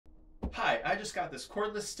I just got this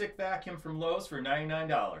cordless stick vacuum from Lowe's for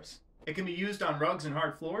 $99. It can be used on rugs and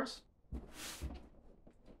hard floors.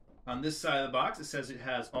 On this side of the box, it says it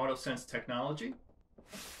has AutoSense technology.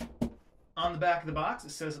 On the back of the box, it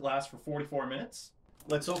says it lasts for 44 minutes.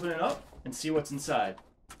 Let's open it up and see what's inside.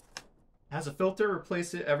 It has a filter,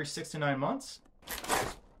 replace it every 6 to 9 months.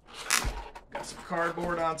 Got some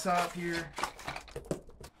cardboard on top here.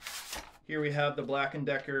 Here we have the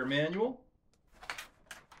BLACK+DECKER manual.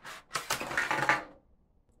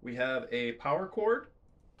 We have a power cord.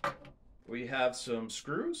 We have some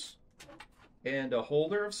screws and a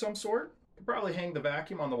holder of some sort. Could probably hang the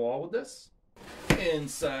vacuum on the wall with this.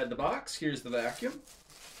 Inside the box, here's the vacuum.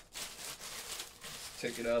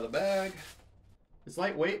 Take it out of the bag. It's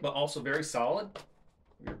lightweight, but also very solid.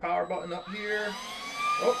 Your power button up here.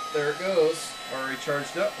 Oh, there it goes. Already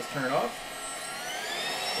charged up. Let's turn it off.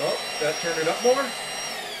 Oh, that turned it up more.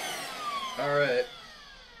 All right.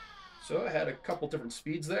 So I had a couple different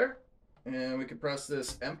speeds there. And we can press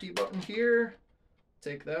this empty button here.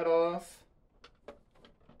 Take that off.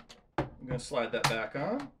 I'm going to slide that back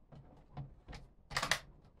on.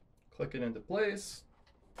 Click it into place.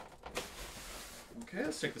 Okay,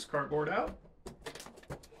 let's take this cardboard out.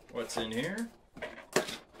 What's in here?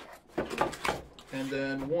 And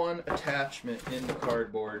then one attachment in the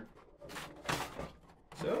cardboard.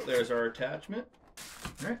 So there's our attachment.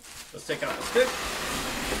 All right, let's take out the stick.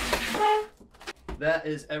 That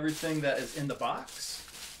is everything that is in the box.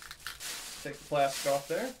 Take the plastic off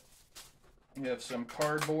there. We have some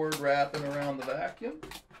cardboard wrapping around the vacuum.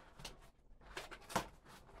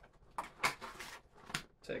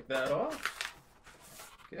 Take that off.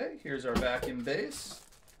 Okay, here's our vacuum base.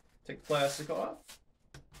 Take the plastic off.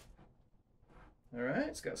 All right,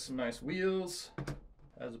 it's got some nice wheels.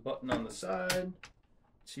 Has a button on the side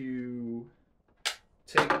to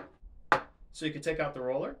take, so you can take out the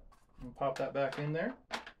roller and pop that back in there.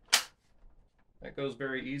 That goes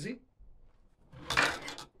very easy.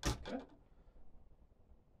 Okay.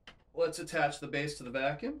 Let's attach the base to the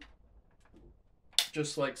vacuum.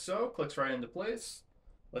 Just like so, clicks right into place.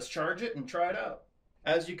 Let's charge it and try it out.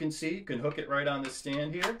 As you can see, you can hook it right on this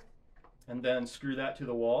stand here and then screw that to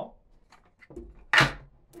the wall.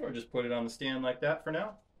 Or just put it on the stand like that for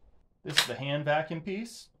now. This is the hand vacuum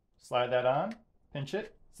piece. Slide that on, pinch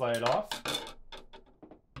it, slide it off.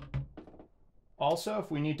 Also, if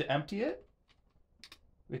we need to empty it,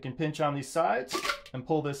 we can pinch on these sides and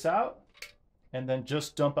pull this out and then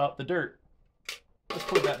just dump out the dirt. Let's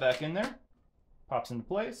put that back in there. Pops into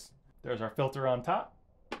place. There's our filter on top.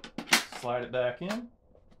 Slide it back in.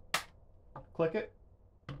 Click it.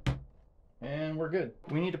 And we're good.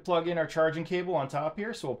 We need to plug in our charging cable on top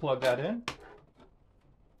here, so we'll plug that in.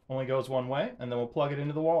 Only goes one way, and then we'll plug it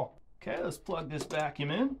into the wall. Okay, let's plug this vacuum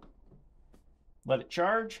in. Let it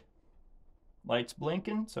charge. Light's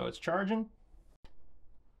blinking, so it's charging.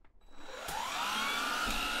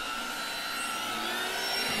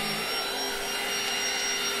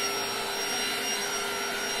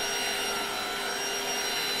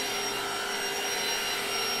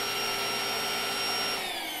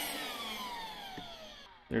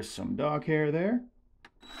 There's some dog hair there.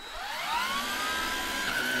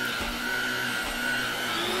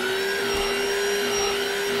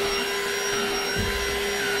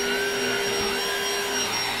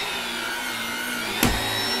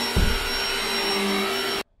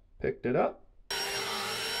 Picked it up.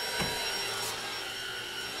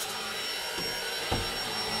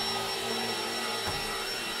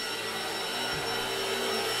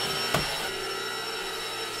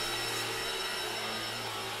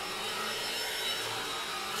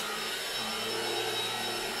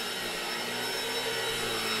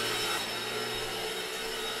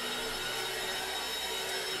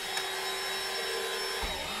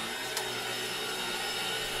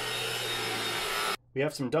 We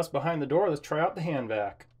have some dust behind the door. Let's try out the hand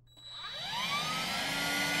vac.